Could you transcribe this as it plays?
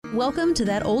Welcome to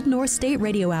That Old North State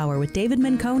Radio Hour with David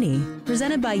Minconi,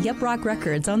 presented by Yup Rock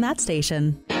Records on that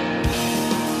station.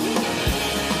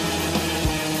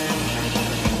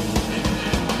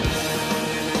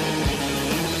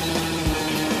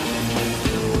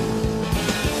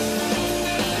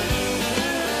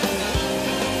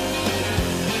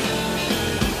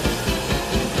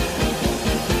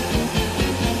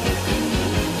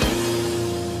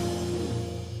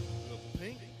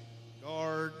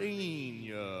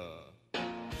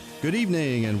 Good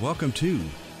evening and welcome to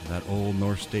That Old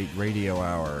North State Radio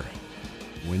Hour,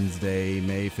 Wednesday,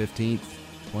 May 15th,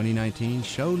 2019,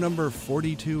 show number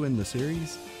 42 in the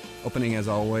series, opening as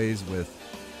always with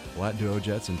Flat Duo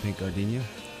Jets and Pink Gardenia,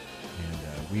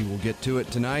 and we will get to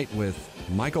it tonight with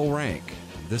Michael Rank,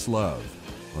 This Love,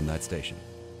 on that station.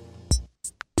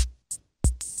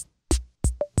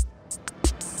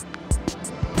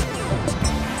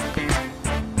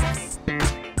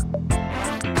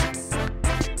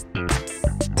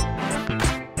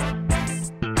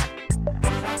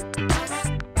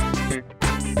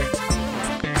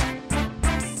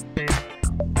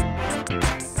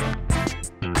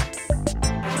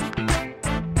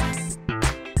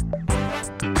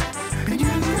 You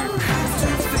have to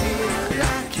feel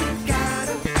like you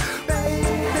gotta, baby.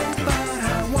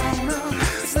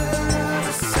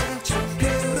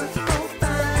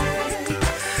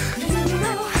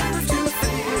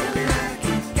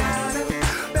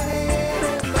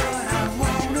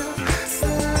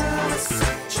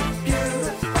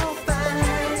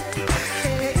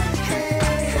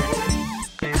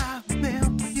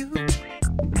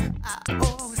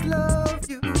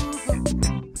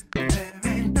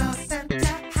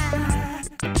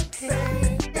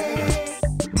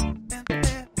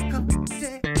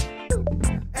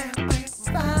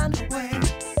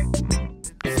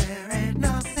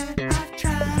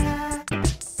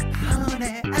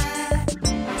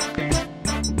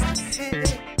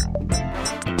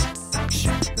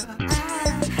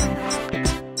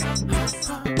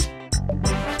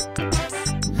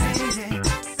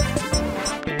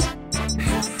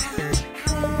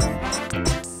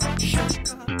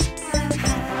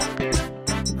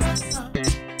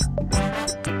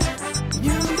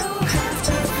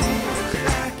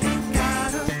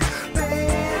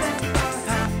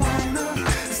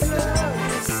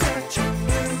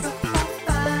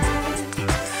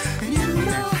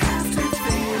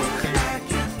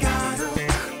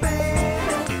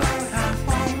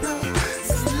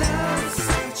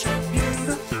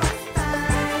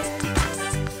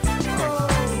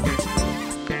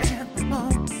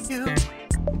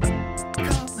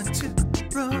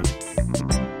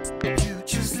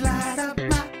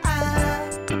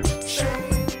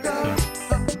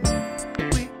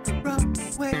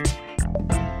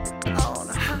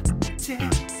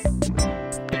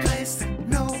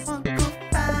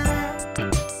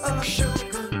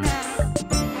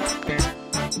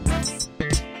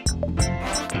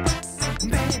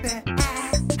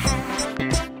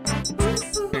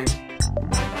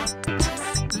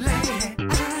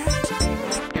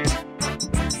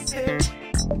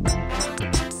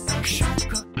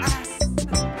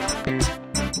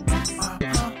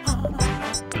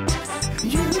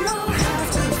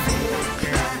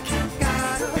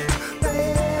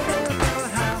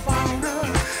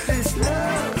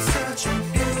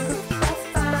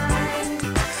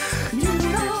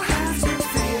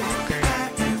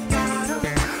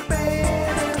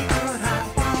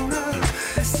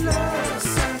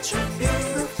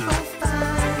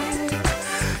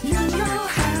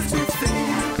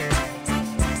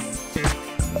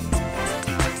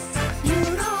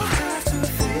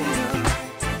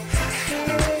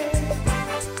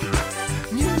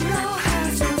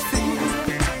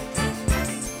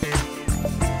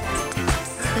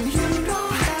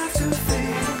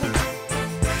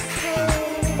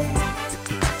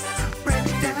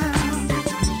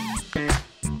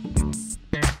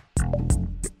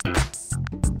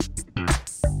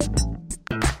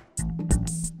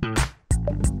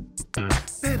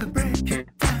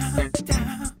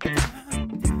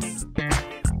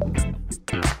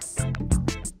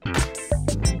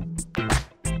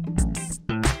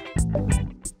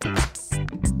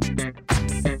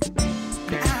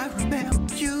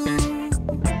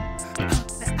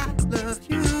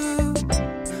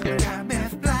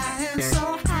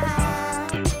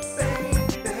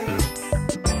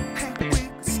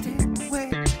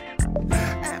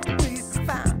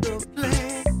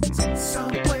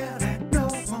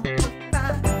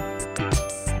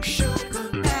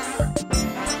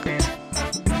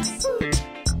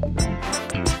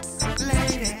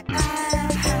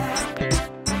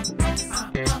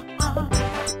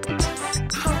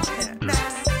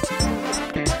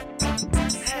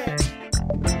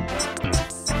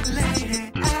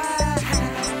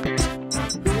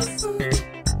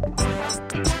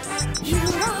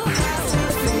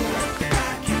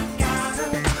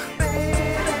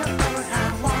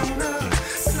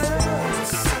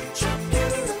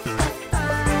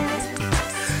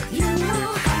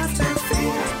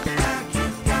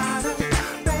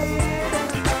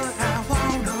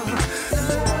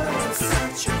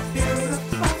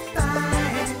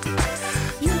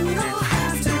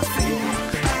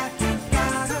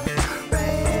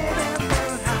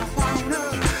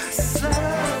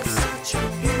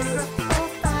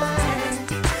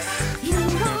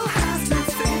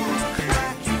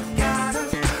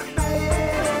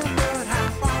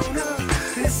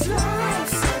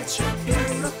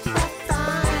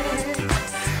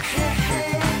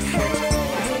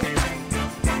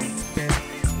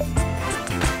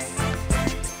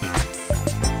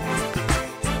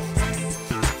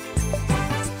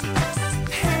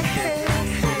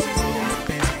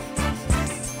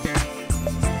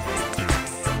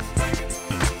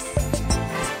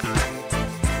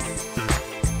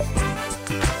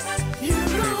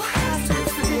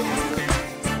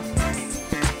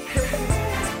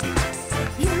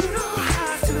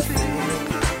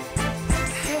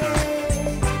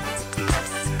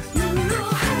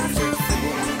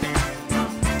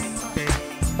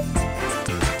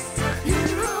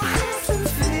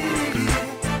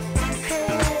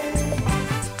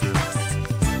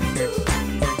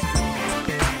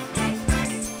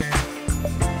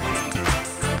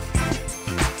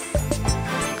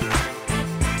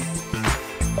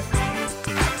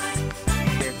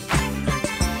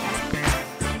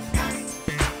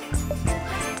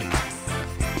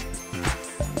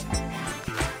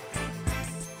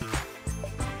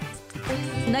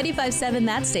 95.7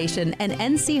 That Station and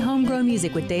NC Homegrown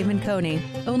Music with Dave Manconi.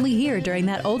 Only here during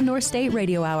that Old North State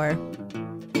Radio Hour.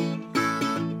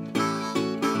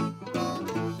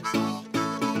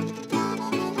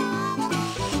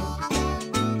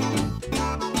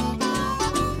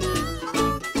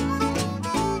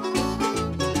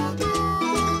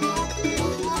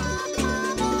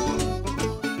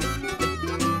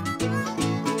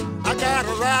 I got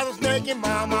a rattlesnake in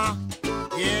mama.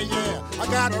 Yeah, yeah. I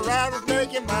got a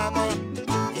rattlesnake in mama.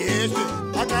 Yes,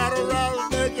 yeah. I got a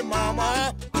rattlesnake in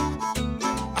mama.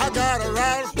 I got a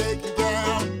rattlesnake in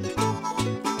gal.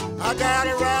 I got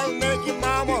a rattlesnake in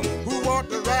mama who want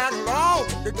to rattle all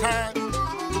the time.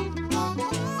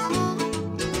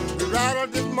 We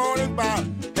rattled this morning about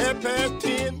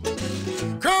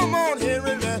 10:30. Come on,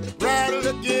 Henry, let's rattle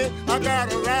again. I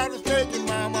got a rattlesnake in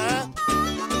mama.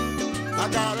 I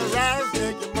got a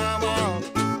rattlesnake in mama.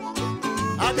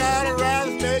 I got a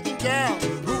rattlesnake in gal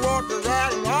who want to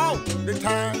rattle all the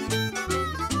time.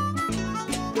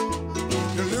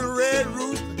 The little red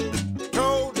rooster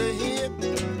told the hen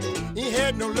he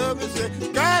had no love and said,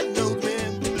 God knows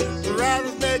when. The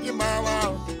rattlesnake in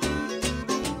mama.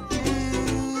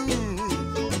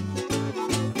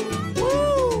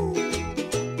 Woo!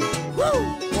 Woo!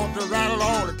 Want to rattle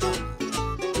all the time.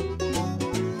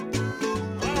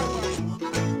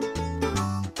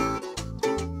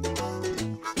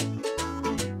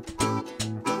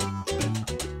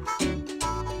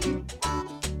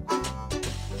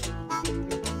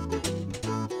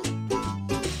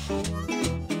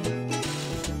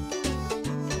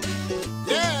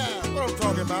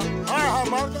 All right,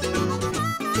 harmonica.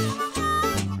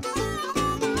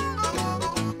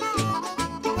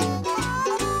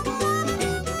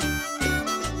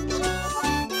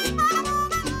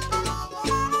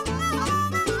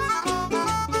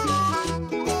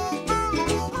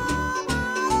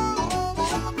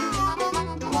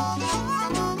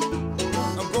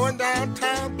 I'm going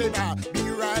downtown, baby, I'll be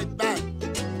right back.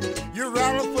 You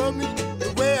rattle for me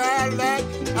the way I like.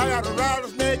 I got a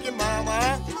rattlesnake in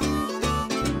mama.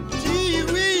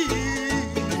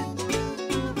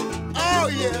 Oh,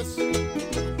 yes.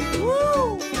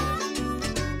 Woo!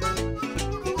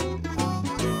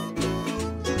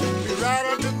 We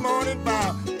rattled this morning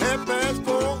about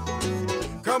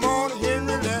 4:30. Come on,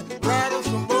 Henry, let's rattle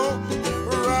some more.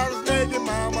 Rattlesnake in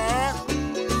mama.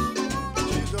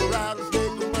 She's a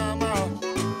rattlesnake in mama.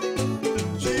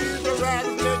 She's a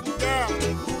rattlesnake gal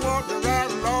who wants to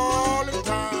rattle all the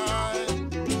time.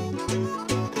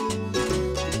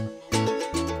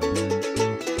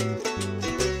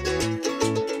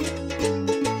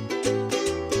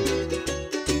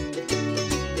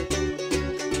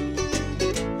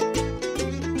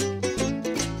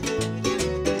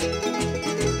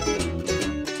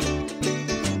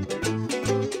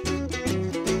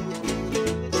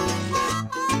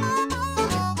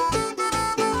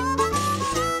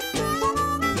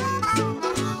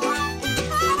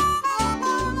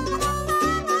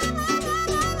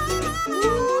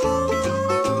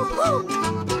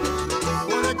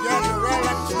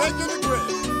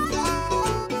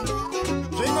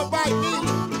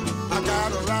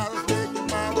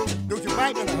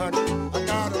 I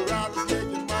got a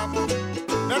rattlesnake in mama.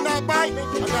 They're not biting me.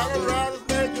 I got a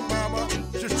rattlesnake in mama.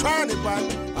 She's trying to bite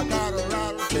me. I got a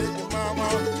rattlesnake in mama.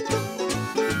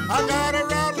 I got a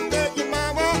rattlesnake in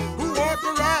mama who wants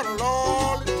to rattle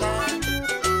all the time.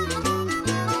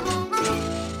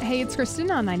 Hey, it's Kristen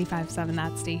on 95.7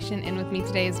 That Station, and with me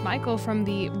today is Michael from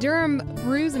the Durham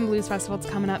Brews and Blues Festival. It's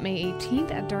coming up May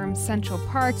 18th at Durham Central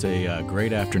Park. It's a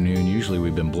great afternoon. Usually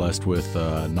we've been blessed with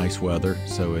nice weather,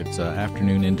 so it's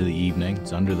afternoon into the evening.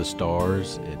 It's under the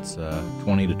stars. It's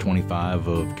 20 to 25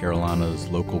 of Carolina's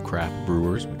local craft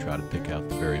brewers. We try to pick out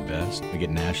the very best. We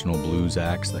get national blues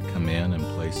acts that come in and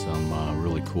play some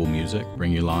really cool music.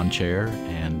 Bring your lawn chair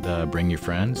and bring your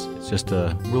friends. It's just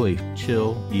a really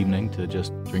chill evening to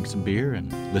just drink some beer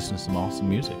and listen to some awesome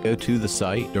music. Go to the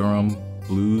site,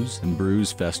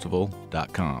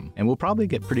 DurhamBluesandBrewsFestival.com. And we'll probably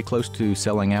get pretty close to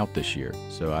selling out this year,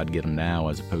 so I'd get them now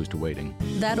as opposed to waiting.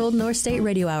 That Old North State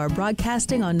Radio Hour,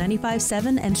 broadcasting on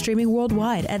 95.7 and streaming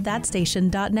worldwide at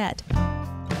thatstation.net.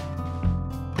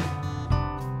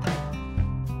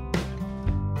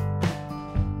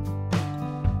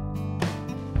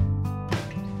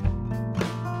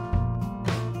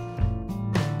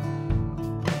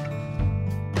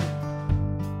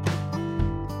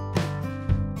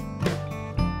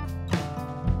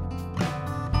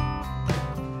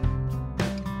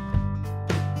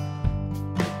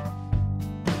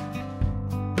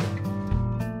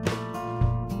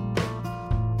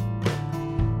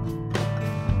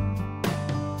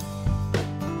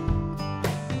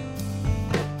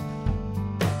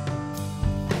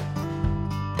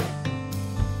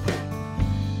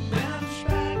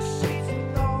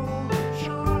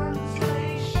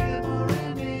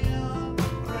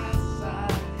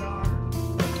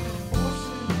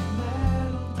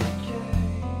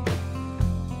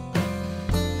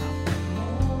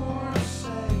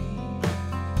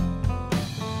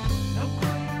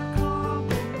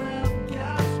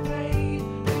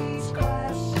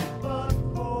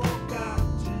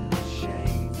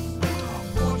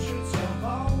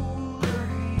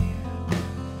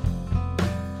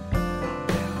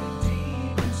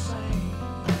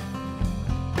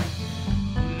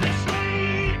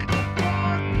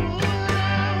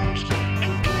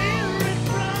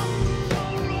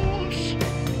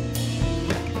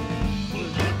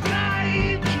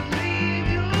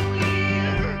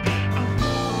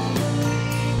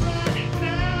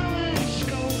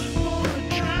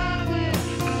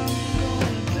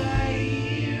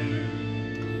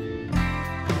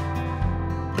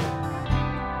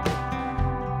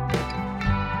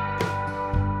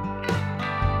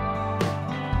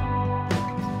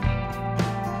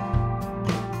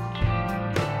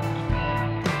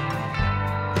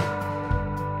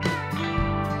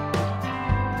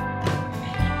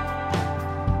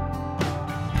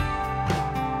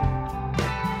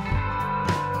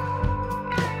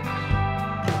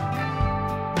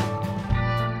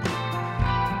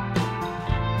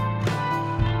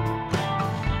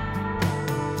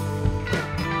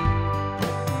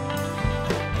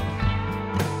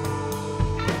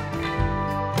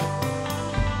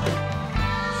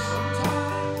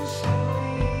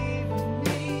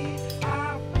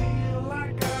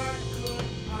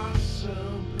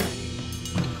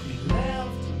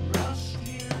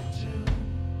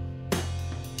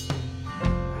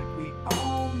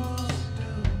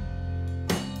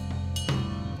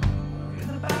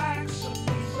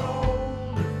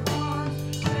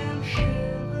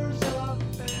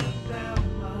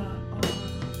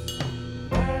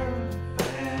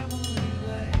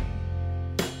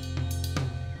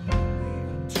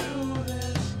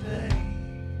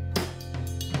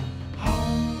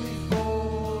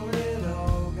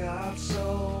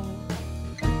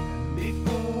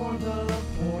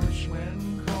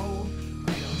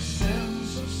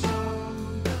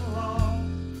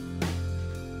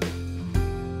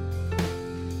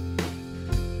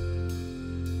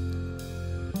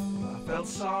 felt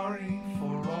sorry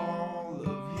for all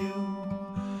of you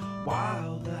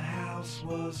while the house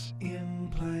was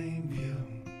in plain view.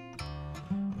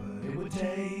 But it would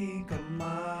take a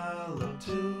mile or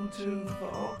two to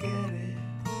forget it.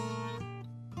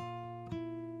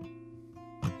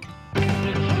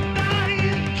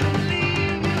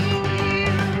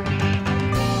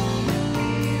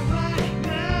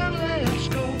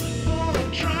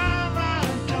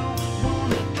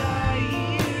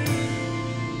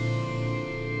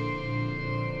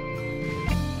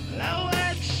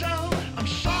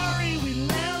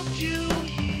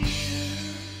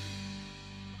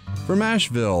 From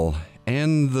Asheville,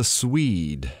 and the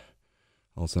Swede,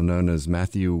 also known as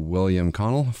Matthew William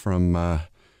Connell, from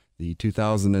the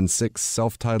 2006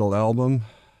 self-titled album,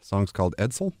 song's called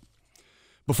Edsel.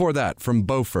 Before that, from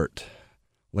Beaufort,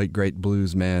 late great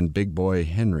blues man Big Boy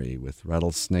Henry with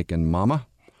Rattlesnake and Mama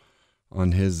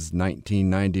on his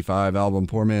 1995 album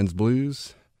Poor Man's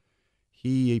Blues.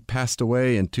 He passed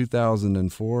away in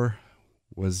 2004,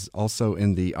 was also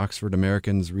in the Oxford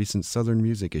American's recent Southern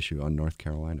Music issue on North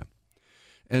Carolina.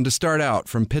 And to start out,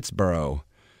 from Pittsburgh,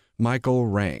 Michael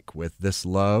Rank with This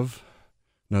Love,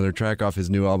 another track off his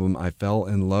new album, I Fell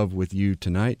in Love with You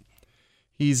Tonight.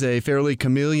 He's a fairly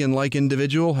chameleon-like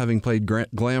individual, having played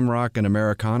glam rock and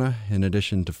Americana in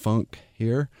addition to funk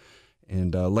here.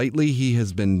 And lately he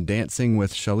has been dancing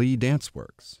with Chalet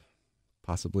Danceworks,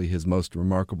 possibly his most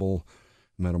remarkable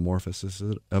metamorphosis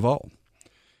of all.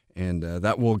 And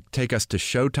that will take us to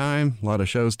Showtime. A lot of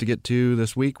shows to get to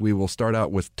this week. We will start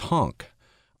out with Tonk,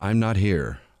 I'm Not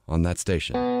Here, on that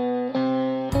station.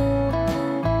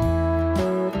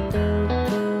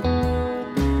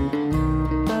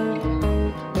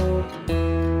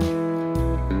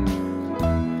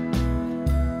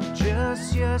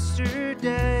 Just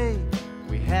yesterday,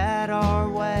 we had our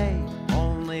way.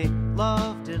 Only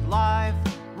love did life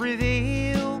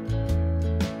reveal.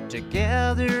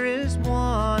 Together as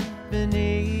one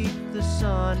beneath the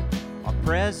sun, our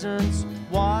presence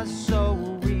was so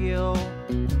real.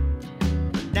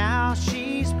 Now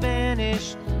she's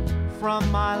vanished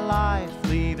from my life,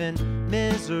 leaving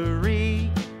misery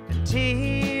and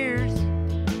tears.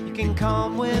 You can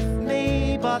come with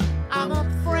me, but I'm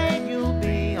afraid you'll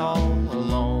be all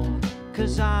alone,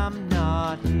 'cause I'm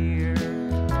not here.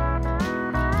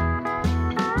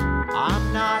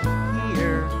 I'm not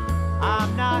here,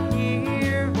 I'm not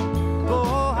here.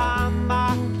 Oh, I'm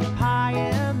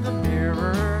occupying the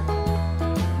mirror.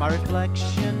 My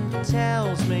reflection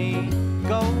tells me,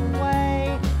 go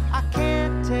away. I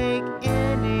can't take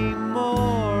any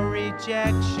more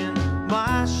rejection.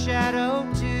 My shadow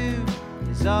too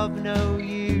is of no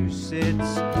use.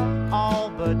 It's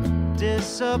all but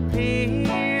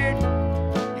disappeared.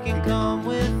 You can come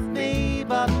with me,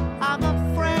 but I'm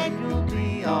afraid you'll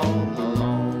be all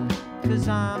alone, 'cause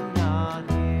I'm not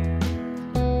here.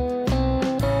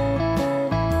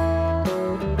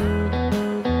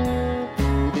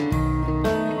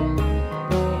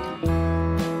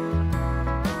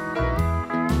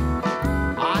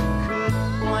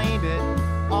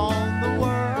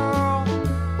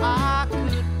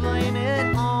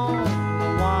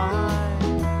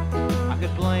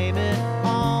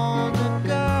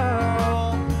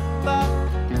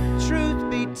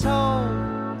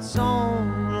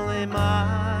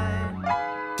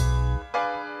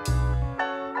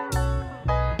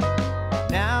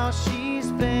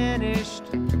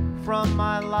 From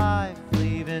my life,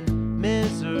 leaving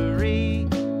misery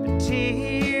and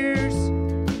tears.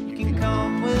 You can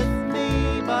come with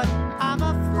me, but I'm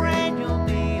afraid you'll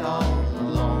be all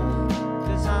alone,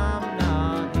 'cause I'm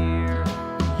not here.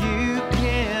 You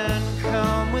can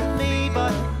come with me,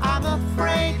 but I'm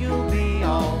afraid you'll be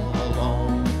all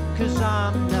alone, 'cause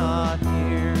I'm not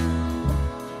here.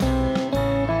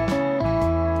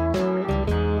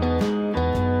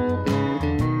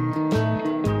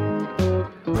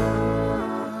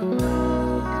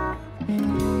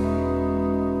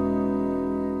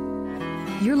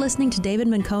 You're listening to David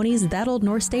Manconi's That Old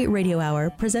North State Radio Hour,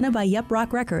 presented by Yep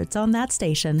Rock Records on that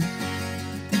station.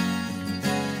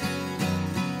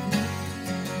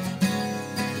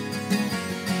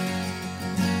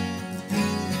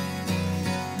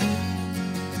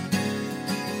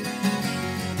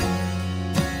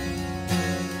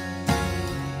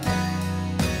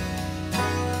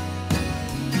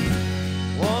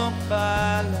 Walk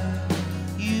by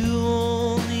like you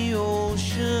on the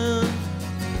ocean.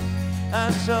 I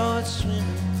saw it swimming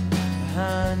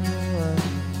behind your eyes,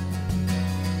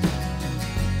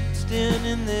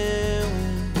 standing there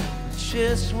with your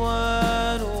chest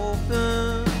wide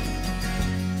open.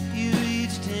 You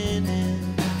reached in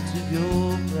and took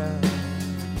your prize.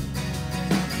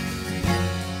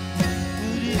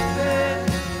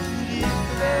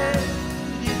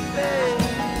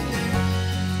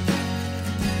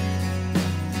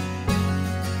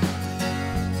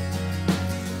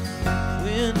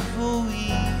 and for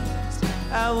weeks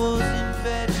I was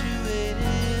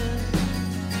infatuated.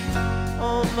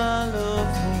 All my love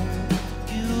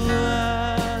for you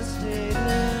I stated.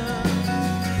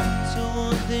 So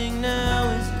one thing now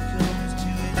as it comes to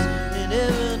its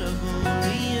inevitable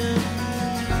end,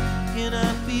 can I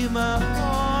feel my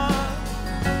heart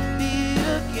beat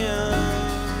again?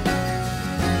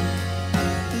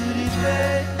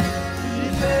 Booty-bay,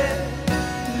 booty-bay,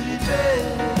 booty-bay.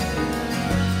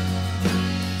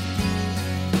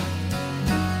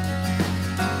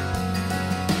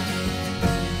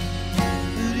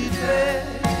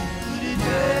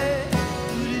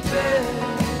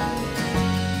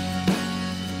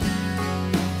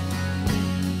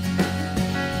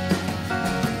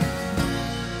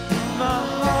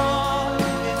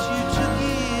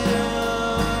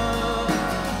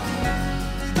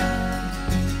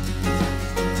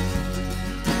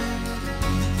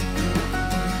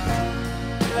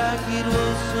 It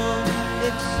was some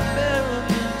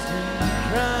experiment in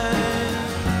crime.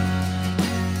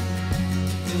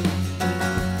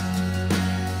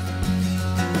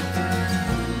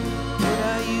 But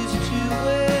I used to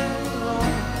wear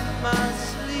on my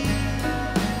sleeve,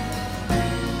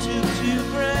 took to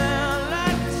ground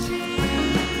like the sea.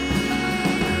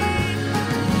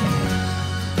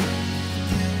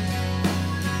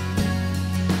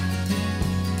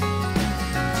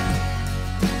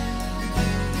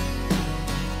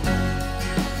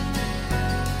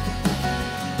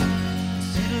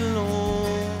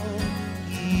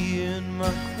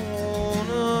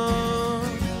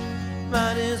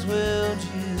 Might as well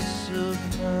just suck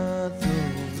my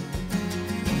throat.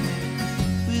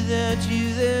 Without you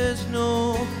there's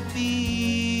no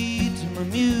beat to my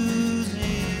music.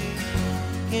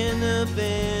 Can the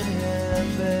band have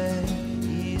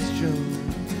bass drum?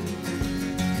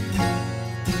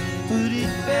 Put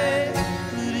it back,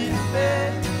 put it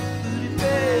back, put it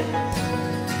back.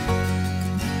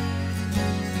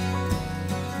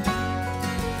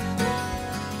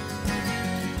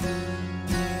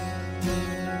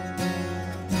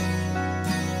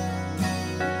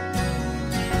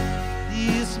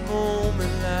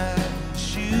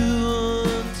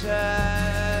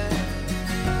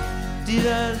 Did I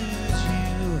lose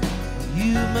you? Are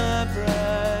you my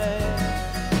bride?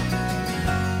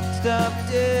 Stop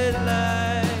dead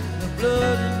like the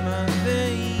blood in my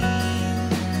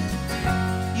veins.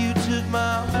 You took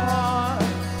my heart,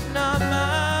 not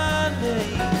my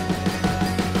name.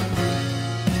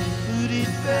 Put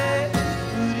it back,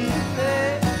 put it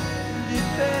back, put it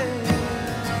back.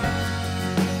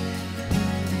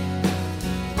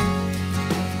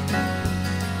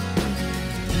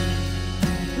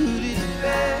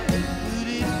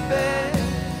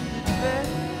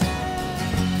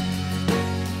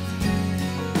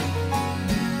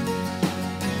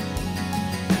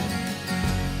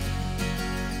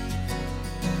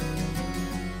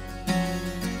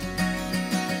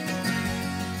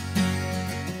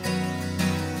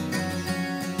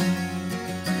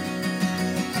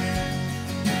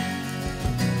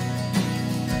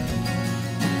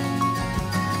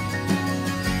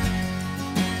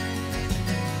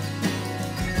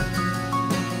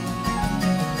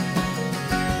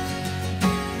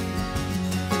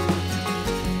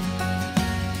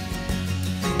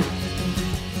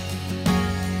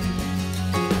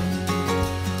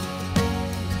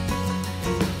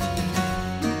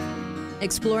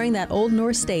 Exploring that old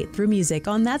North state through music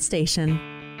on that station.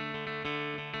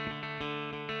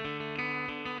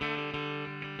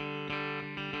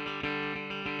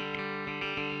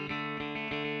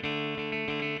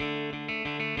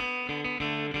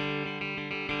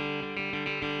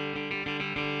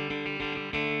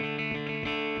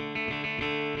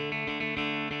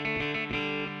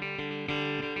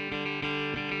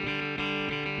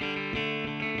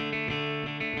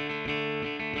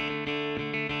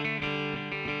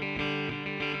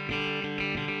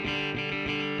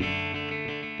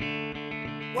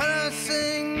 When I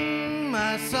sing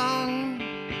my song,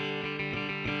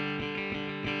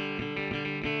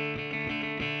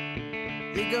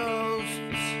 the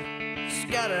ghosts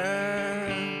scatter.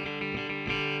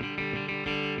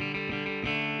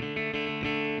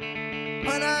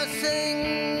 When I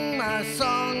sing my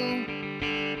song,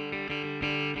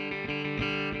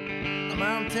 the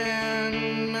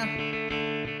mountain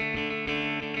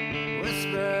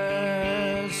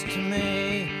whispers to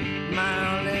me,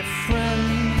 my only friend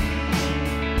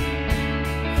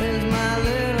is my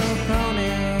little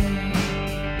pony,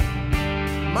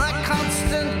 my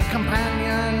constant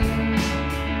companion.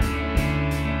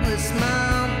 This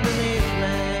mount beneath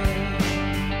me,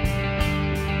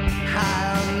 high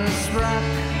on this rock,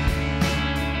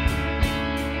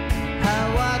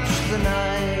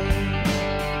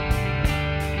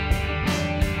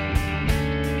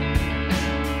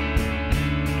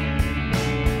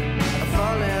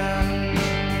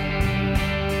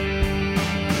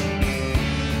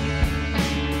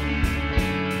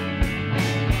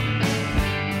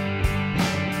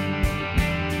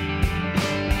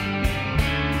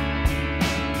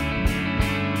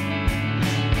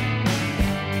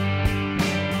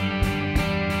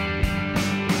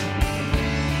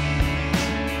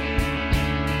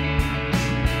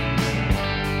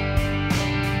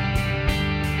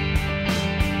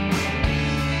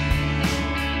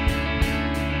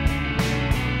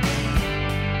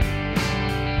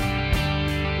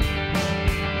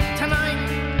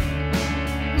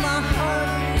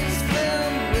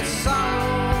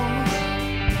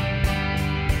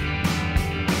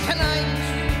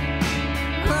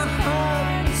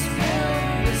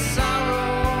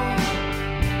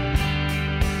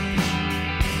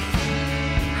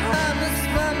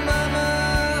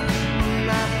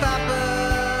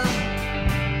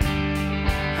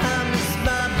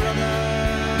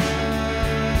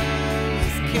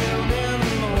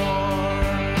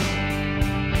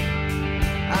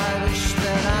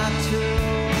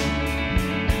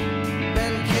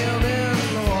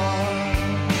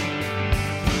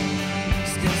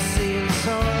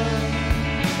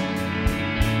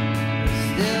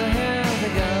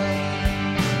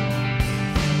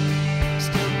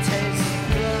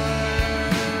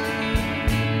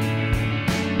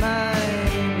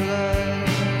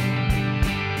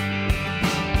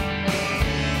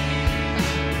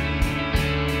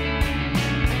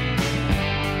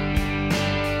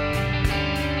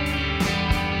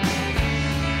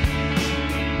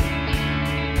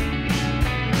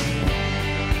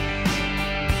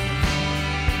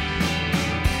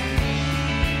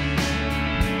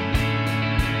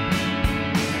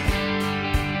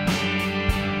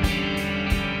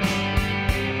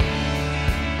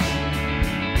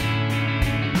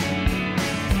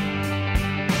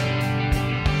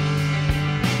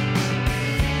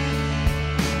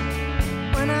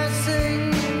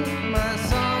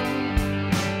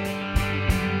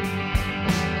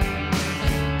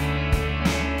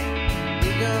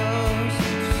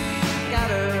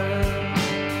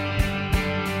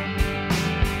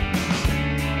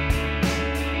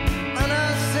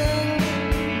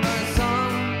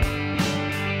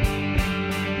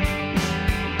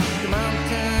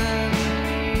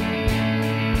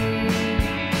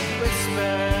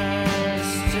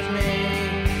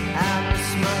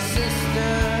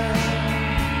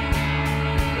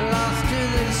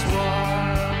 this war.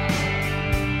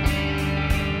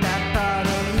 That part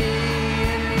of me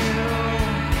and you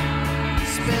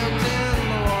spilled in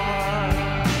the war.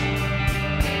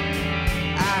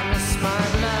 I miss my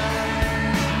blood.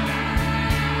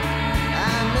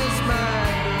 I miss my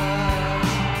blood.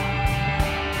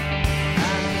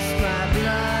 I miss my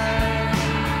blood.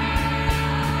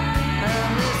 I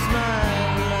miss my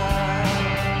blood.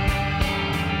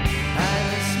 I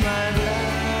miss my blood. I miss my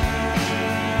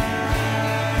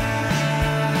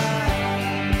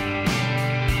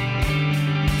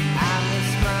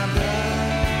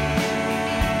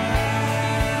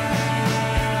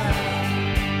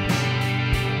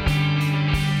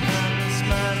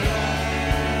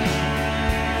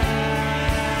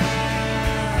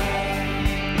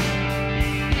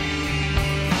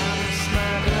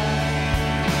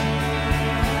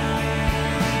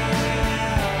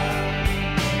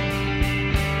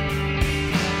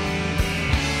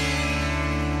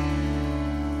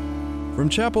From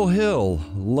Chapel Hill,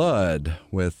 Lud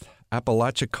with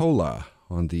Apalachicola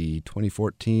on the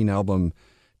 2014 album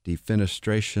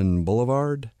Defenestration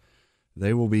Boulevard.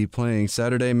 They will be playing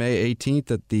Saturday, May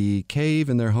 18th at the Cave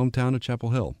in their hometown of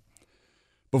Chapel Hill.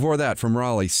 Before that, from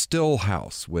Raleigh,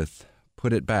 Stillhouse with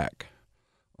Put It Back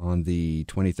on the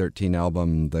 2013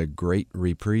 album The Great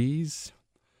Reprise.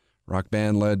 Rock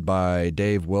band led by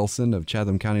Dave Wilson of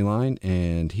Chatham County Line,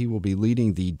 and he will be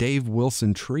leading the Dave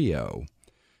Wilson Trio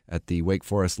at the Wake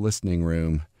Forest Listening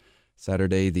Room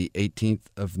Saturday, the 18th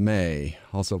of May.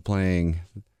 Also playing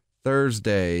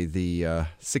Thursday, the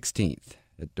 16th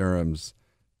at Durham's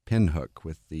Pinhook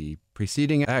with the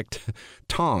preceding act,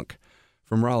 Tonk,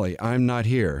 from Raleigh, I'm Not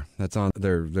Here. That's on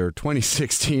their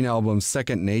 2016 album,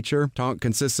 Second Nature. Tonk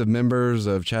consists of members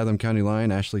of Chatham County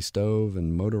Line, Ashley Stove,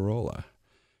 and Motorola.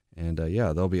 And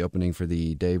they'll be opening for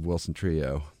the Dave Wilson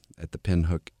Trio at the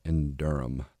Pinhook in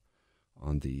Durham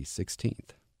on the 16th.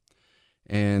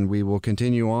 And we will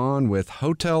continue on with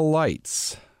Hotel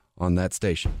Lights on that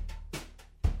station.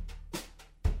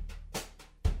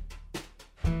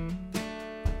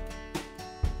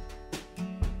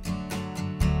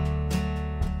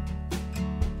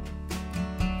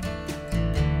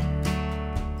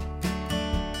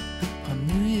 On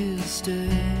New Year's Day,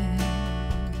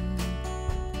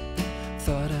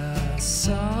 thought I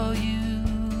saw you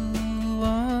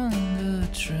on the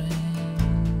train.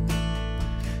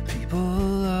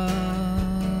 People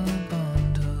are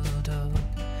bundled up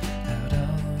out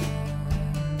on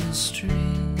the street.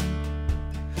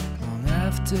 Long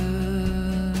after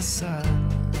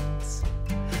silence,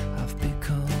 I've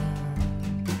become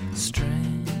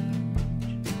strange.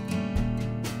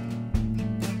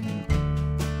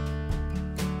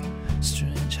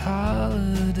 Strange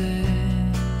holiday.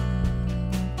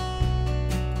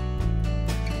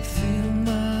 Feel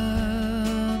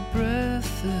my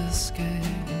breath escape.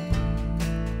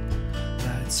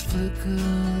 Lights flickering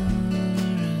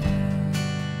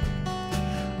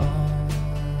on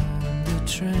the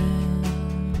train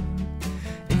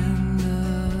in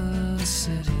the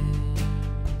city.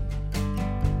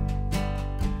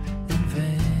 In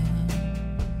vain.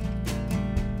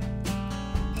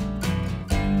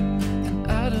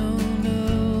 And I don't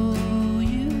know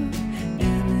you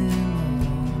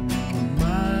anymore. Want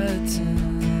my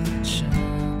attention.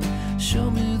 Show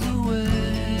me the way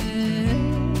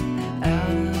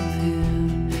out of here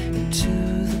into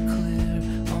the clear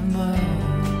on my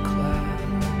own cloud.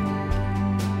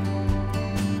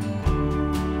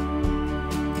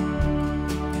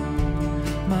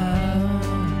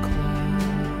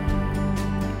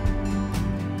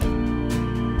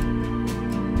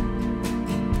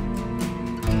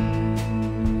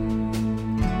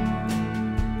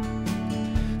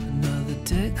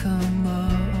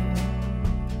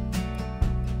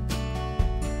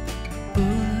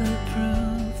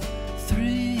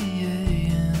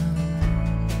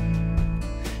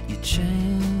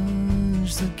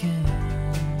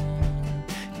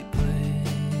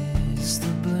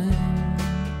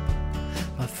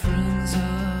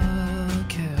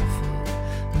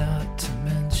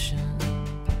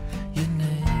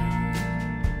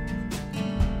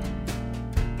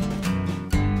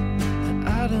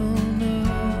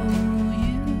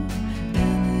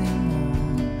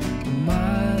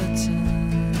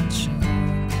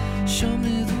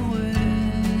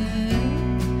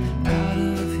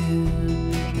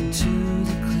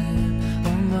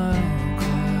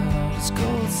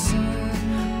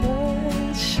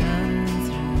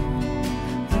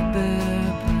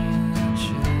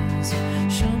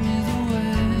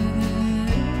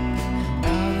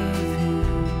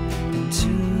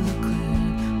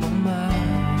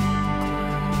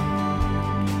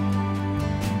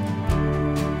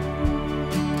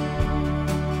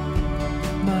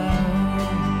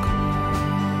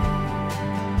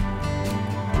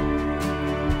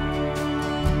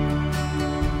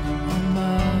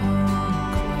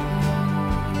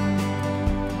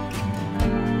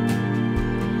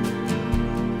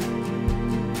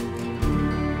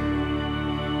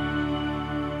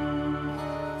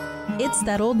 It's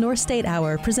That Old North State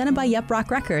Hour, presented by Yup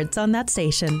Rock Records on that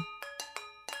station.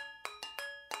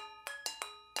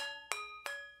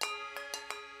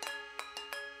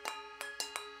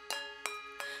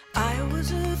 I was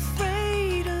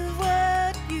afraid of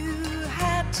what you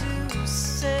had to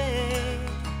say.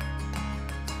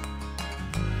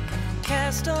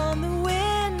 Cast on the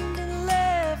wind and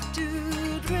left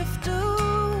to drift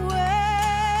away.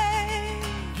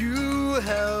 You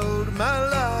held my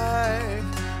life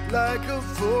like a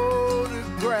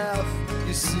photograph,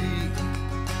 you see,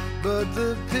 but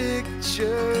the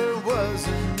picture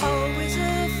wasn't me. Always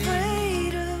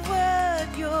afraid of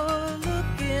what you're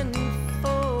looking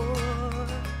for.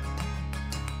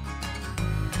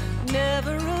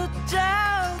 Never a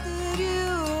doubt that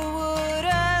you would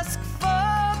ask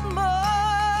for more.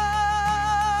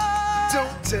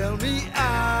 Don't tell me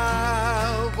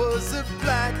I was the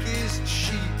blackest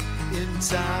sheep in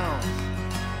town,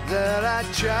 that I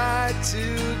tried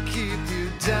to keep you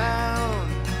down.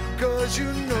 'Cause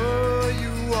you know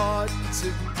you ought to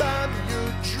buy me a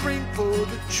drink for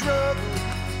the trouble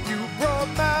you brought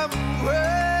my way.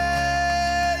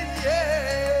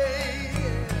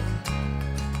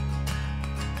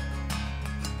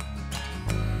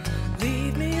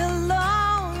 Leave me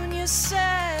alone, you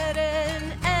sad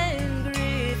and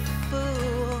angry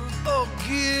fool. Oh,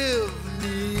 give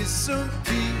me some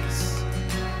peace.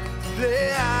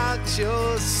 Play out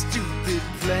your stupid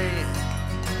plan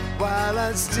while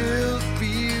I still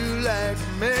feel like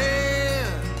man.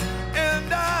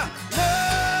 And I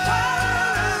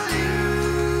love you.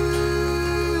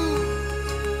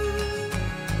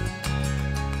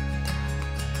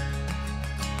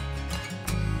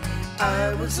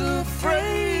 I was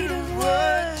afraid of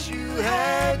what you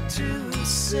had to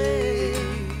say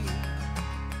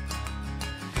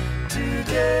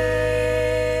today.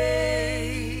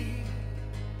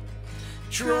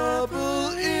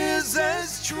 Trouble is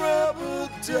as trouble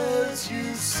does,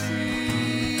 you see.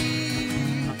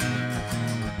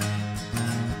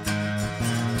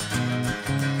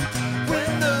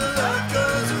 When the love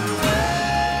goes away.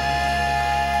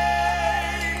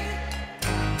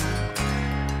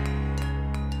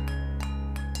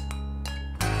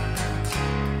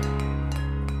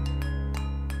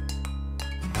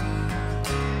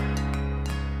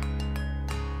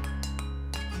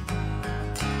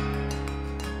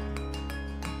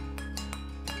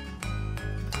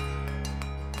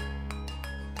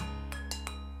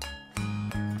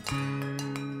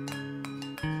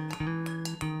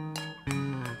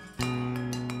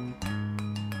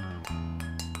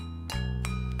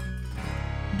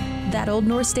 That Old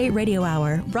North State Radio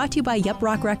Hour, brought to you by Yup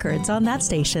Rock Records on that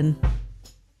station.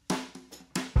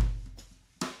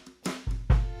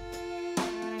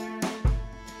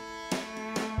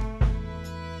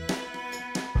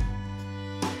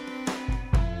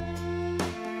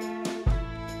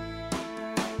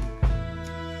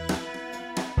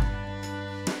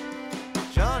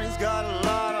 Johnny's got a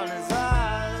lot on his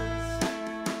eyes.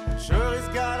 Shirley's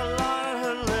got a lot on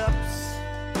her lips.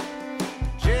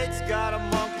 Jake's got a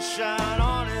monkey shine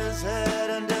on his head,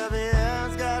 and Debbie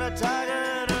Ann's got a tiger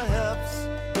in her hips.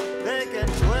 They can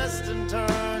twist and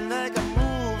turn, they can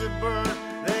move and burn,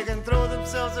 they can throw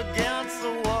themselves against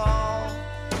the wall,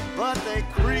 but they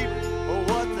creep for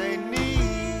what they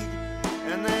need,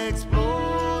 and they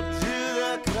explode to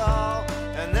the call,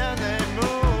 and then they move.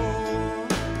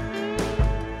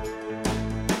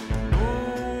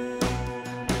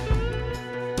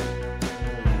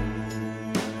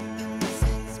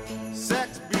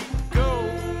 Sex beat go.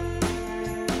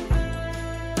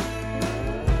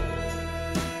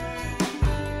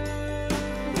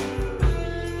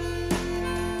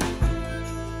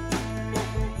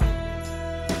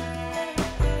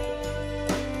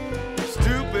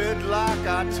 Stupid like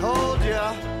I told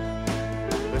ya.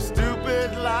 They're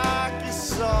stupid like you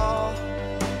saw.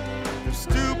 They're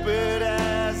stupid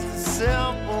as the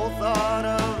simple thought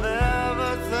of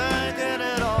ever thinking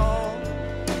it all.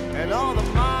 And all the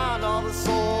mind, all the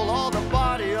soul, all the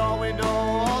body, all we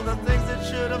know, all the things that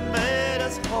should have made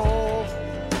us whole,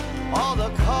 all the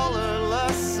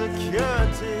colorless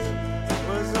security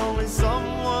was only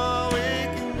somewhere we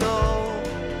can go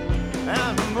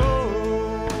and move.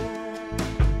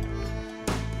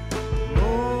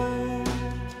 Move.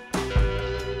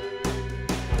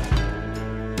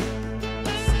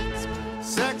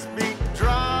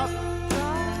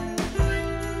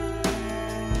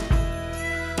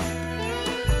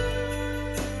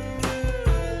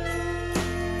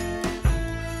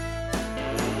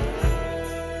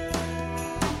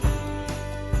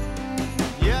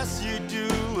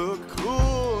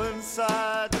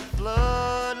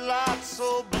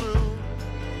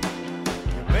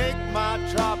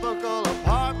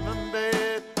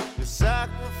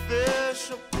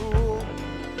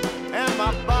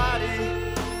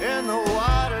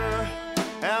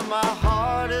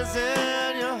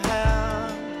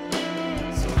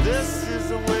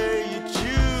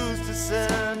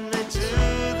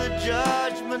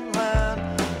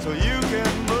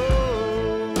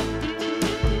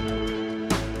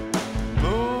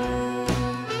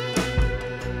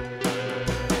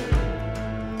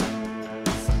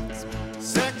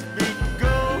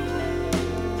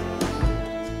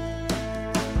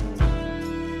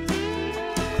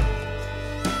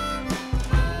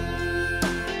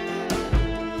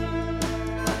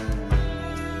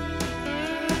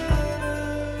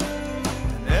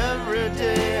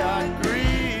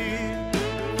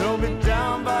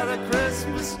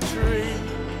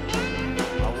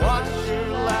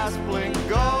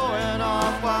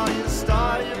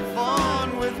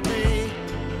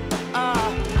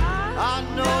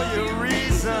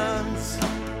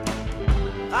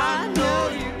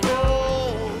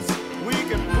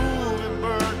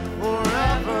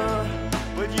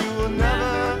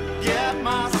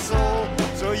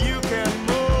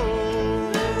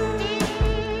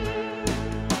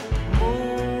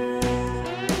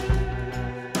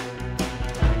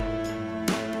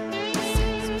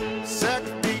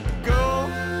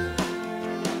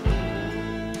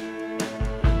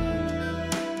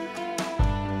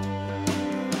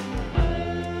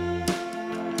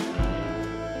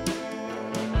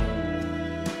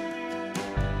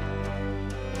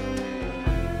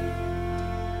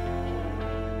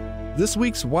 This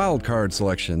week's wildcard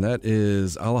selection, that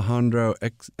is Alejandro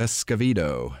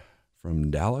Escovedo from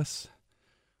Dallas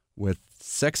with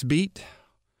Sex Beat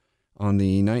on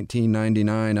the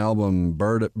 1999 album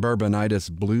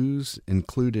Bourbonitis Blues,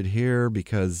 included here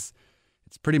because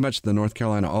it's pretty much the North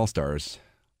Carolina All-Stars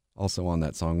also on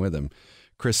that song with him.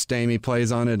 Chris Stamey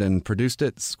plays on it and produced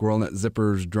it. Squirrel Nut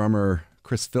Zippers drummer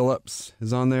Chris Phillips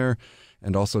is on there,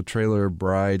 and also Trailer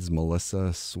Bride's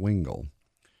Melissa Swingle.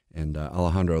 And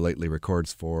Alejandro lately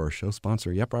records for show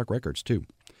sponsor Yep Rock Records, too.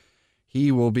 He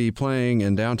will be playing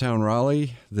in downtown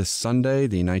Raleigh this Sunday,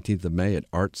 the 19th of May at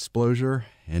Artsplosion,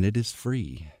 and it is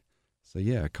free. So,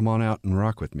 yeah, come on out and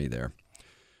rock with me there.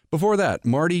 Before that,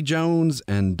 Marty Jones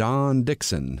and Don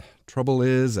Dixon, Trouble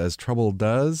Is As Trouble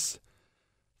Does,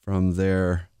 from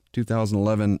their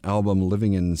 2011 album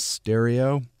Living in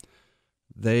Stereo.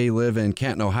 They live in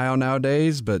Canton, Ohio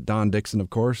nowadays, but Don Dixon, of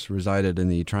course, resided in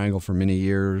the Triangle for many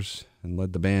years and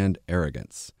led the band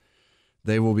Arrogance.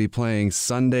 They will be playing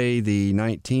Sunday the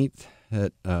 19th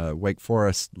at Wake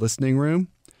Forest Listening Room.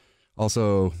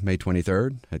 Also, May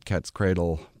 23rd at Cat's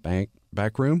Cradle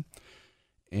Back Room.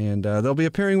 And they'll be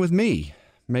appearing with me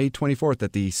May 24th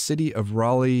at the City of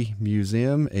Raleigh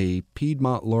Museum, a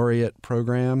Piedmont Laureate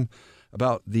program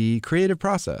about the creative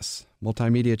process.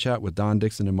 Multimedia chat with Don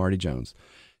Dixon and Marty Jones.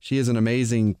 She is an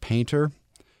amazing painter,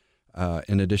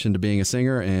 in addition to being a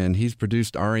singer, and he's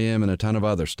produced REM and a ton of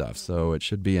other stuff, so it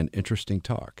should be an interesting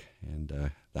talk.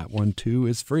 And that one, too,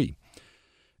 is free.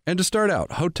 And to start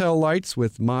out, Hotel Lights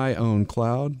with My Own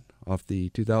Cloud off the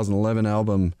 2011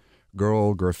 album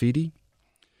Girl Graffiti.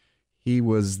 He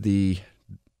was the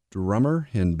drummer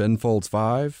in Ben Folds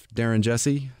 5, Darren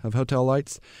Jesse of Hotel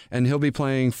Lights, and he'll be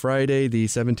playing Friday the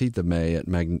 17th of May at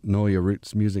Magnolia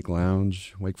Roots Music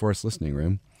Lounge, Wake Forest Listening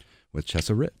Room, with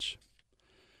Chessa Rich.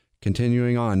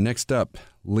 Continuing on, next up,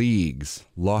 Leagues,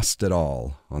 Lost It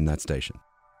All on that station.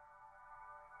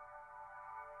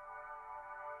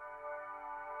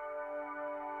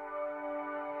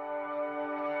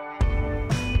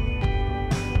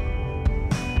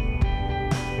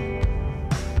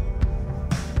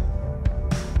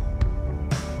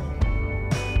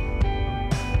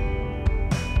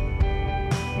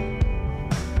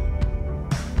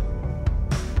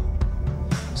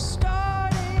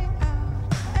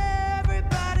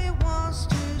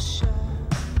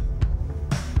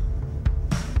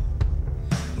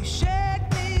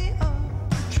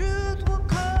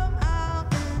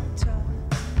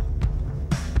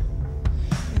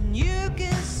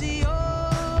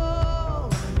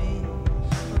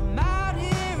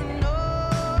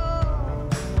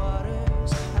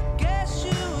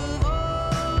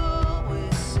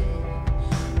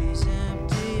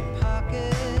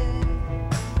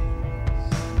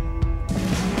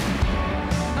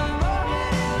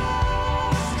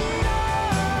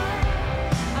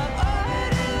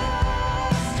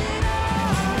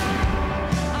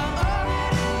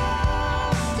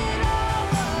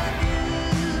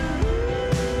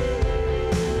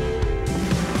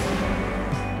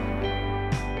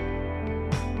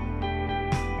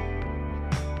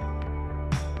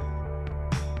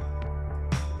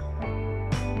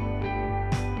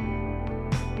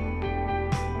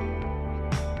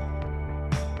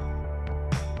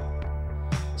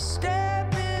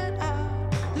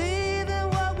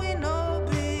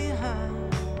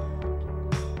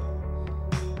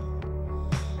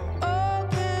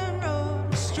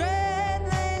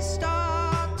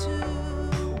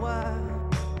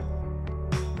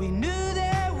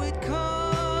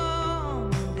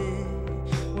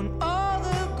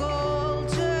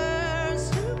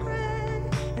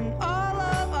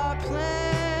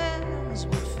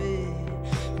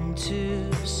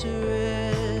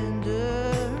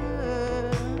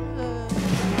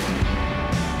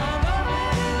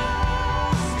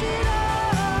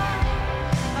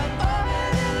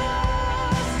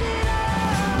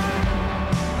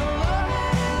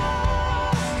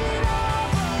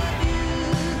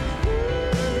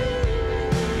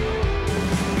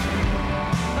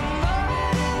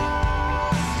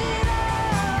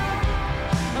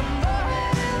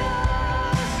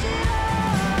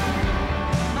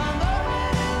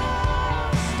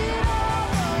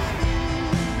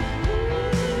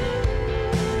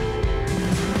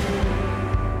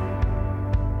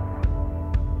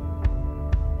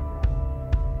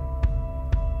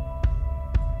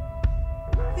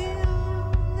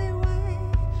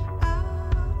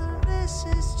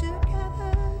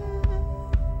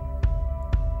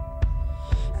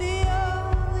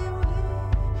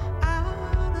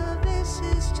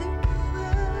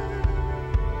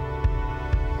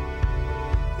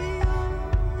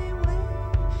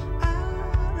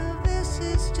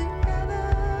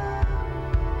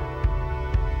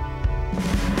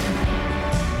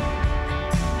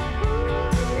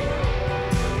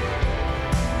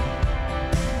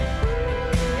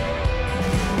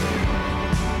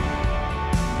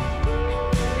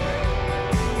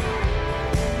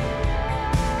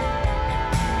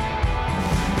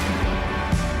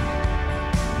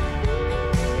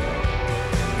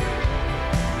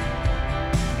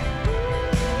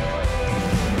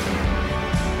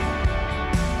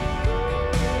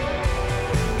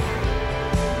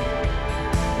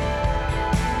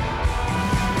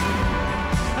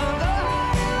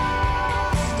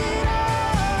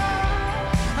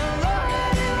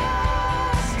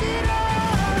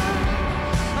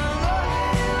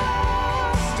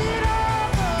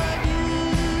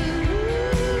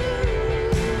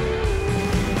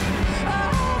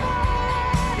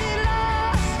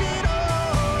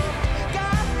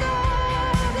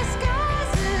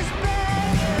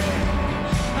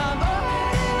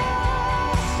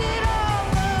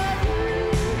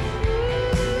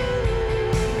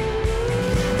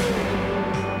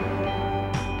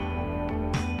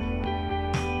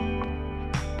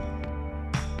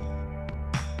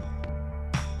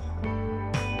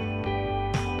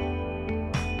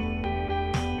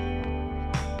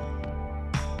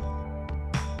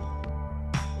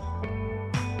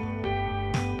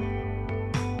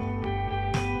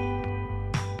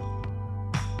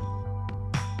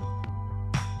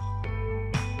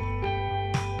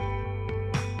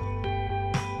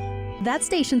 That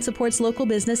station supports local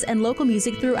business and local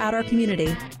music throughout our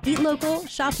community. Eat local,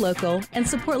 shop local, and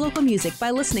support local music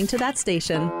by listening to that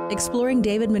station. Exploring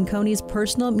David Manconi's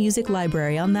personal music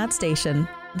library on that station.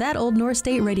 That Old North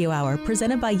State Radio Hour,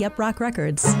 presented by Yep Rock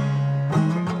Records.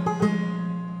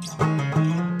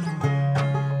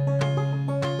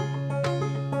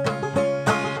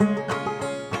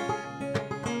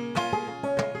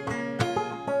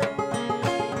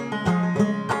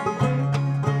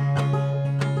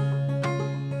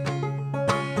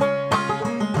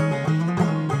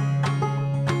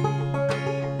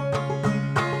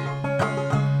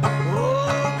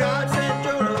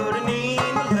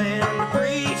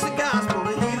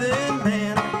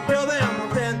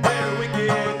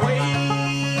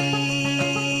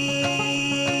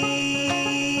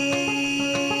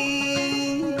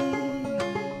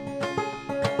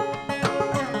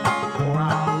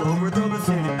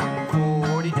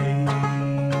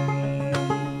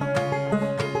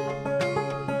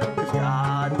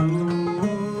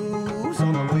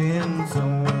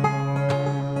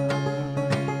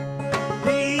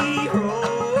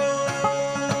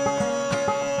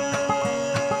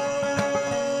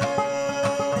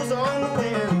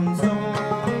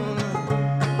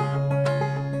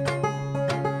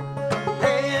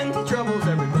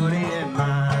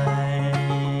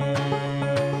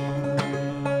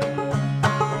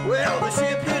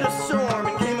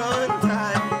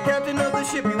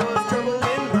 Ship he was trouble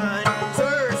in mind.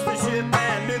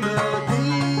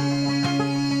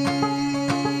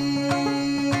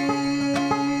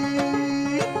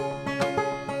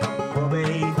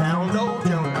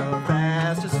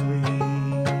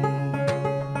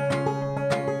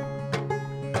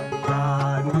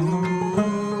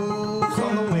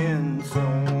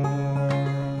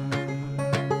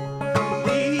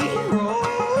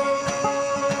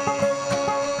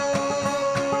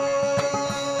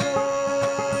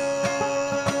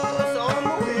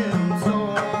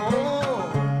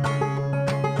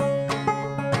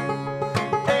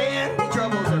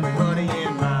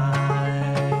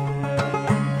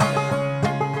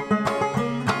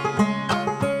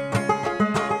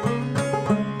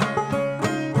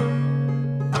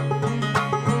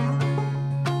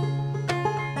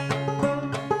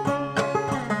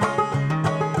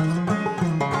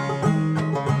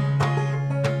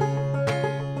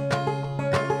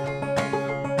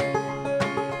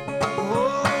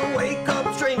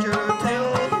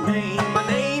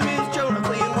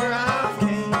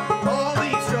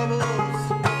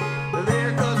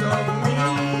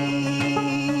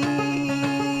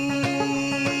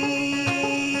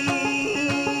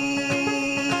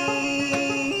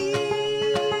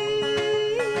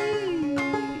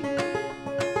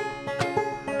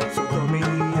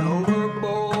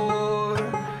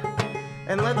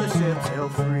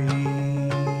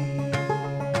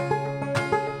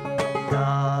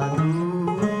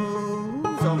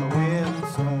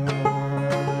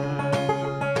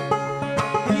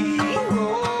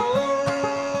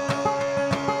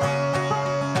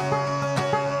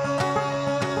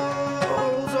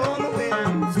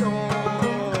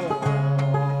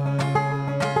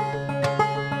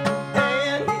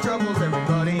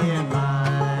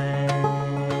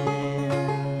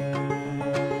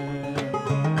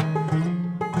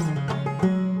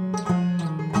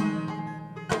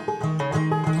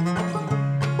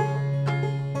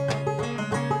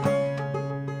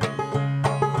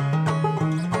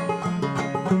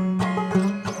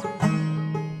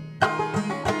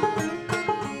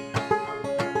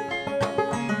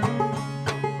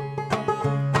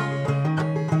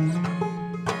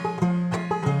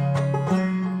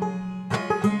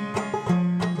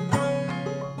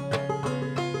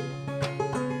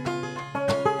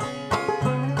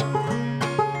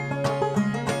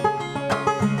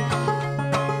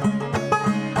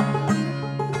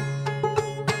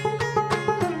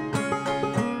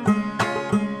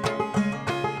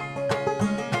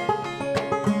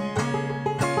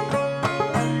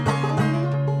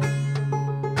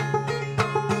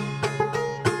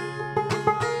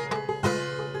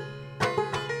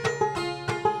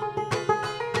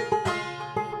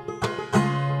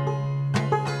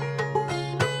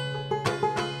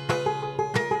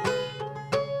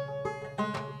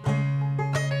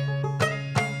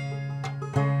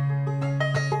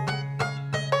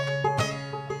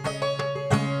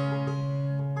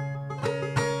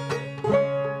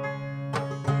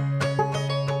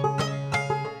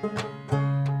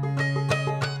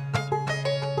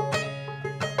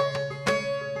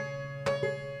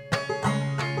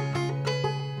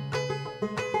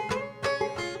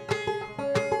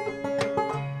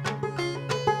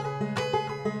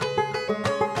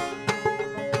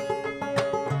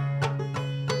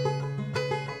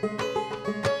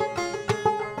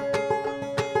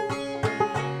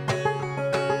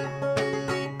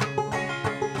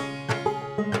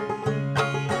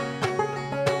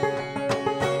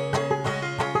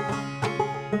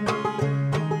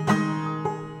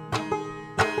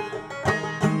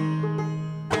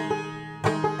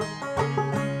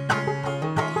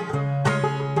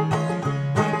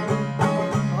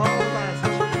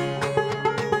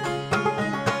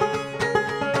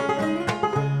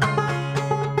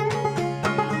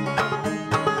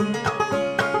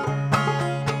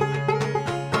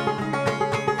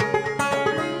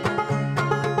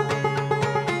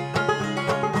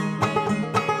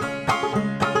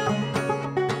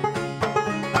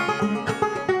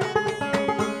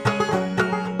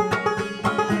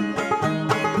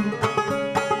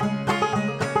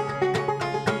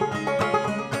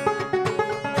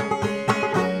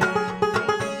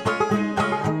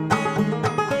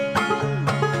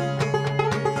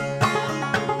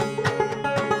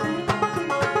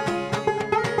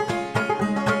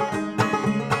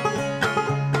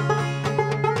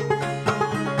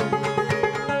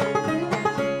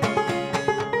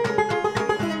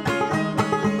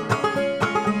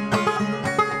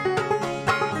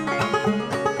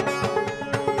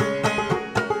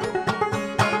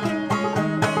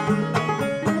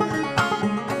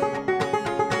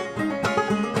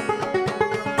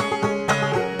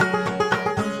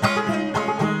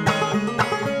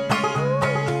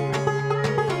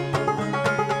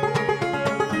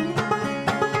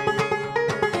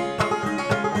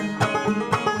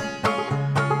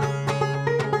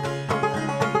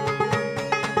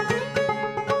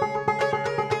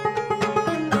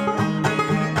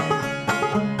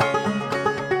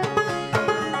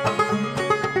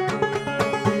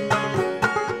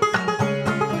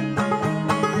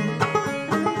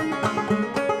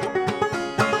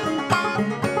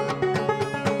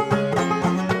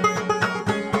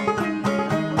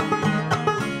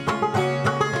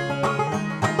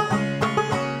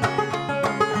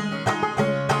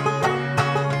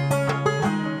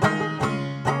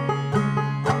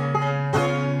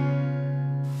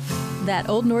 That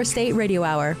Old North State Radio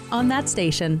Hour on that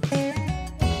station.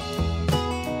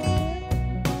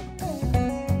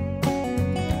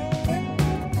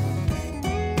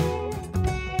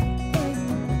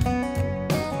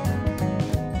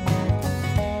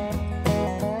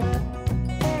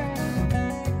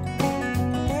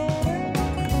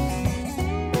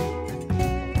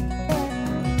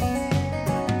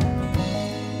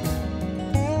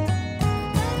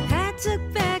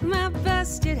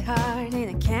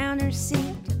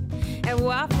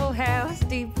 Waffle House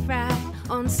deep fried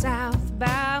on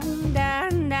southbound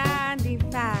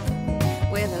 95,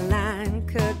 where the line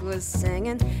cook was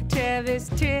singing Travis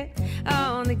Tritt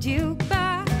on the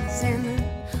jukebox, and the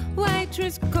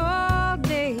waitress called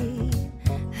me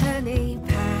honey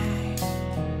pie.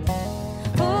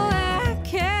 Oh, I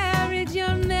carried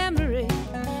your memory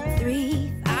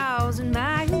 3,000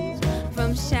 miles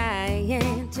from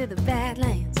Cheyenne to the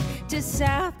Badlands to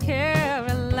South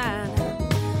Carolina.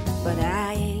 But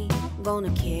I ain't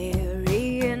gonna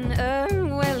carry an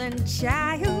unwilling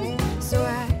child, so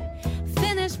I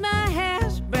finished my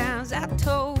hash browns. I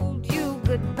told you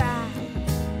goodbye,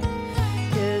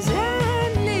 'cause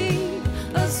I need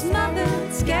a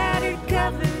smothered, scattered,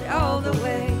 covered all the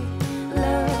way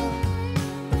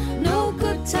love. No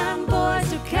good time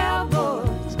boys or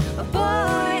cowboys, a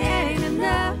boy ain't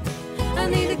enough. I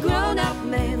need a grown-up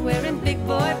man wearing big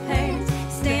boy pants,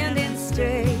 standing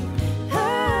straight.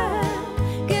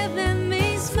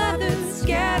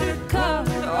 Scattered,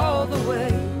 covered all the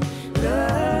way,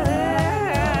 love.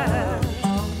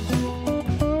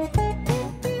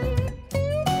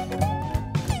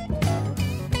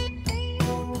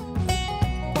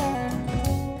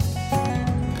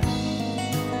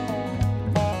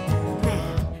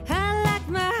 I like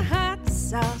my hot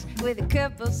sauce with a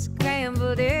couple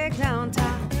scrambled eggs on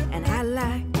top, and I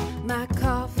like my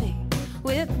coffee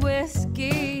with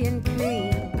whiskey and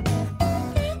cream.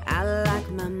 I like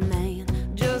my man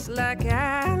just like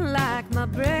I like my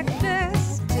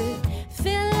breakfast, to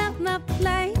fill up my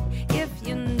plate, if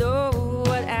you know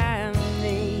what I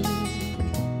mean.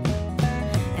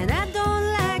 And I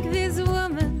don't like this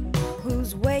woman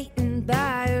who's waiting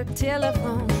by her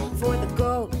telephone for the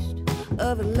ghost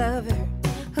of a lover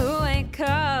who ain't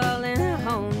calling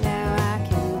home. Now I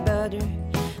can butter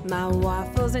my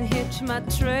waffles and hitch my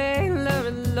trailer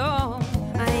along.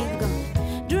 I ain't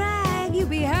gonna drag you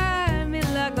behind me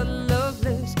like a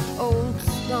loveless old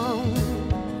stone,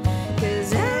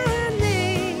 'cause I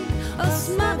need a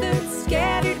smothered,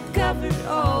 scattered, covered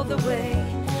all the way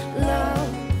love.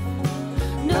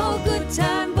 No good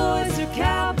time boys or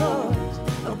cowboys,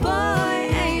 a boy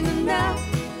ain't enough.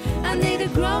 I need a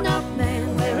grown-up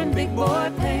man wearing big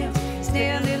boy pants,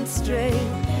 standing straight.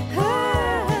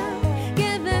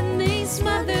 Giving me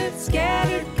smothered,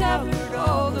 scattered, covered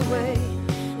all the way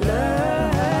love.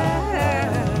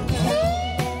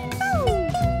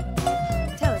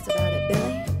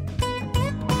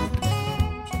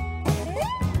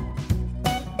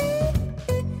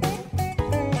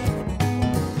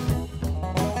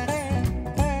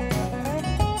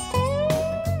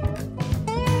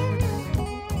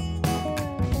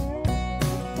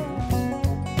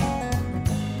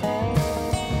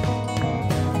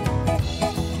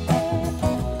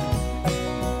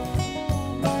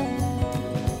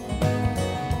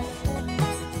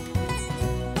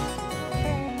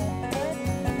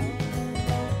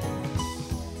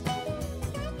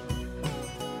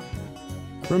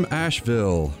 From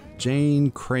Asheville, Jane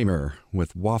Kramer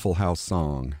with Waffle House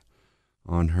Song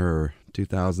on her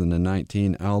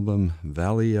 2019 album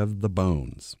Valley of the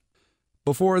Bones.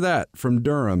 Before that, from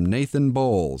Durham, Nathan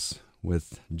Bowles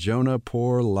with Jonah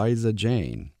Poor Liza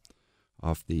Jane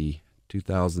off the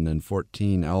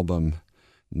 2014 album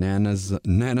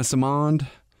Nanasamond,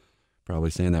 probably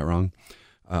saying that wrong,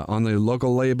 on the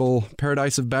local label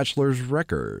Paradise of Bachelors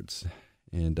Records.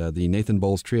 And the Nathan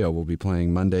Bowles Trio will be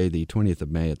playing Monday, the 20th of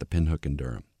May at the Pinhook in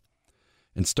Durham.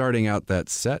 And starting out that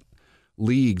set,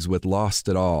 Leagues with Lost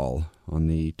It All on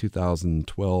the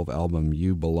 2012 album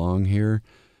You Belong Here.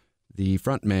 The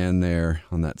frontman there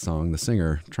on that song, the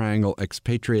singer, Triangle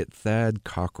expatriate Thad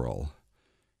Cockrell.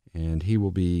 And he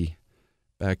will be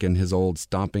back in his old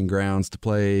stomping grounds to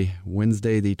play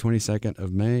Wednesday, the 22nd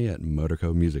of May at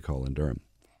Motorco Music Hall in Durham.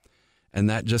 And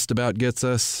that just about gets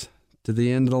us to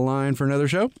the end of the line for another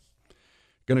show.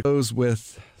 Going to close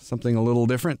with something a little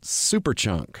different.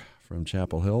 Superchunk from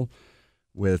Chapel Hill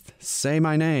with Say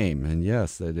My Name. And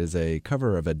yes, it is a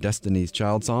cover of a Destiny's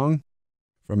Child song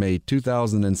from a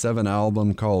 2007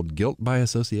 album called Guilt by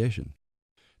Association.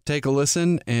 Take a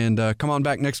listen and come on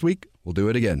back next week. We'll do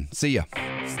it again. See ya.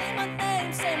 Say my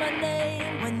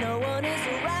name when no one is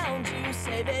around you.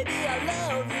 Say say, baby, I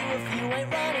love you if you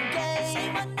ain't running game.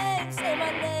 Say my name, say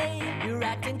my name. You're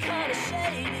acting kinda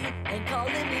shady, ain't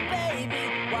calling me baby.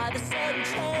 Why the sudden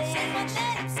change? Say my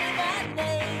name, say my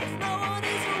name. If no one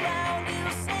is around you,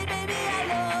 say, baby, I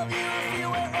love you if you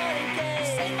ain't running game.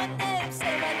 Say my name,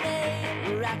 say my name.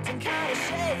 You're acting kinda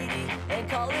shady, ain't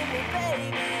calling me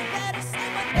baby. Better say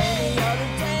my name. Any other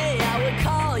day I would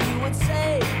call, you would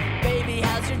say, baby,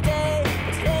 how's your day?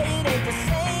 But today it ain't the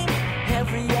same.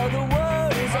 Every other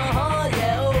word is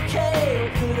yeah, okay. Or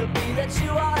could it be that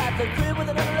you are at the crib with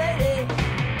another lady?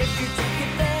 If you took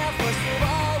it there, first of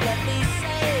all, let me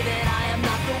say that I am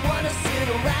not the one to sit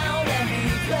around and be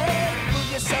played. Prove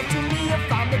yourself to me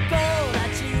if I'm the girl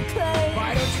that you claim. Why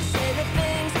don't you say the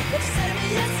things that you said to me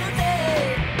yesterday?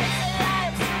 Say I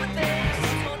am doing things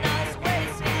so nice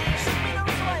ways. Show me the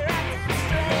reason why you're acting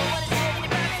straight. I wanna take you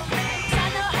back from me. 'Cause I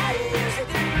know how you usually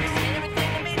do. Saying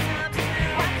everything to me times two.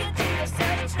 Why can't you just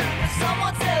tell the truth? If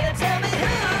someone said it, tell me who.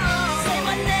 Say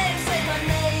my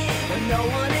name, when no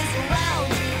one is around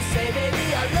you. Say, baby,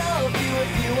 I love you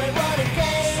if you ain't running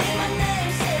game. Say my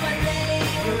name.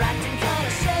 You're acting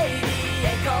kinda shady,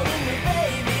 ain't calling me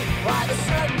baby. Why the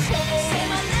sudden change? Say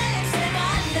my name.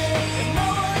 If no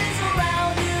one is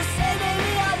around you, say,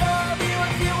 baby, I love you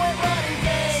if you ain't running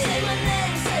game. Say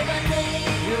my name.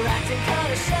 You're acting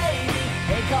kinda shady,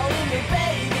 ain't calling me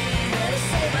baby. Better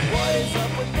say my name. What is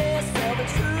up with this? Tell the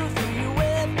truth, who you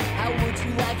with? How would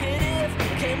you like it if you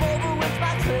came over with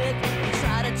my clique? You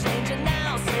try to change it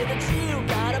now, say that you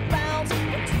gotta bounce.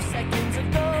 But 2 seconds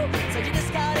ago, said you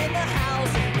just got in the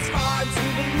house. It's hard to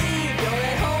believe you're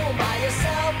at home by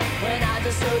yourself, when I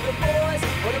just heard the voice,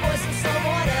 or the voice of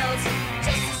someone else.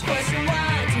 Just this question, why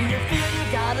do you feel you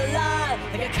gotta lie?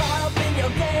 I get caught up in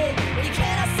your game, when you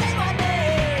cannot say my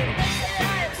name. They say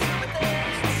I am stupid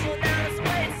things, so now it's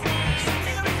wait and see. Show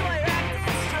me the reason why you're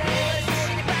acting strange.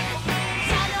 Should get back with me,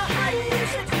 'cause I know how you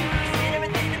usually do. Saying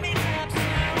everything to me times two.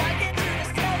 Why can't you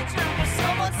just tell the truth? If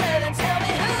someone said, then tell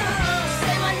me who.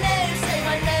 Say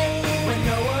my name, when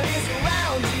no one is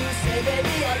around you. Say,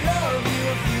 baby, I love you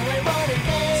if you ain't running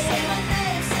game. Say my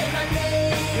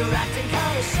name. You're acting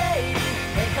kinda shady,